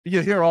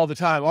You hear all the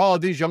time, oh,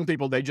 these young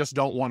people, they just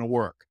don't want to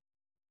work.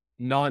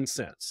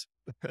 Nonsense.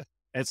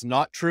 It's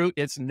not true.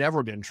 It's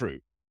never been true.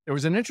 There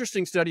was an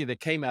interesting study that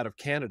came out of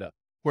Canada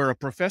where a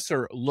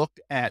professor looked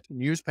at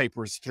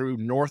newspapers through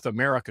North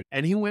America,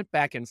 and he went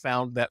back and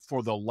found that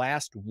for the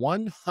last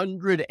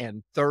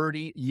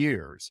 130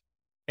 years,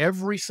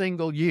 every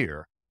single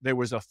year, there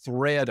was a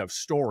thread of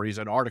stories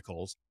and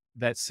articles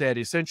that said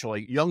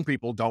essentially young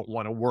people don't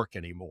want to work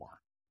anymore.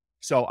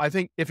 So I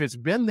think if it's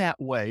been that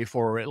way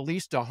for at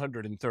least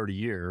 130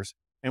 years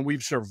and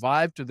we've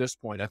survived to this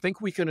point, I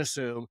think we can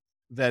assume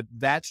that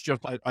that's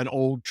just an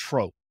old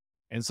trope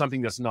and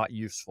something that's not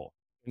useful.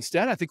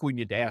 Instead, I think we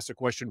need to ask the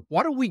question,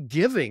 what are we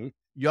giving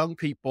young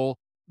people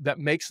that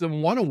makes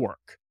them want to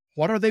work?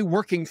 What are they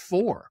working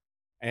for?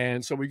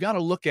 And so we've got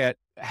to look at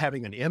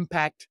having an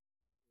impact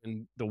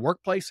in the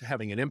workplace,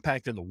 having an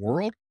impact in the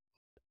world,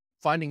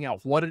 finding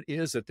out what it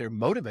is that they're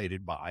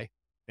motivated by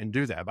and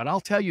do that. But I'll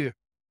tell you,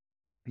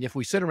 if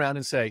we sit around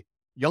and say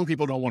young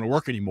people don't want to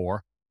work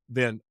anymore,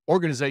 then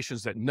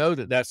organizations that know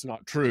that that's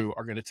not true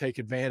are going to take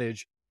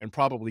advantage and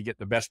probably get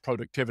the best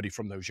productivity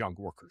from those young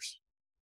workers.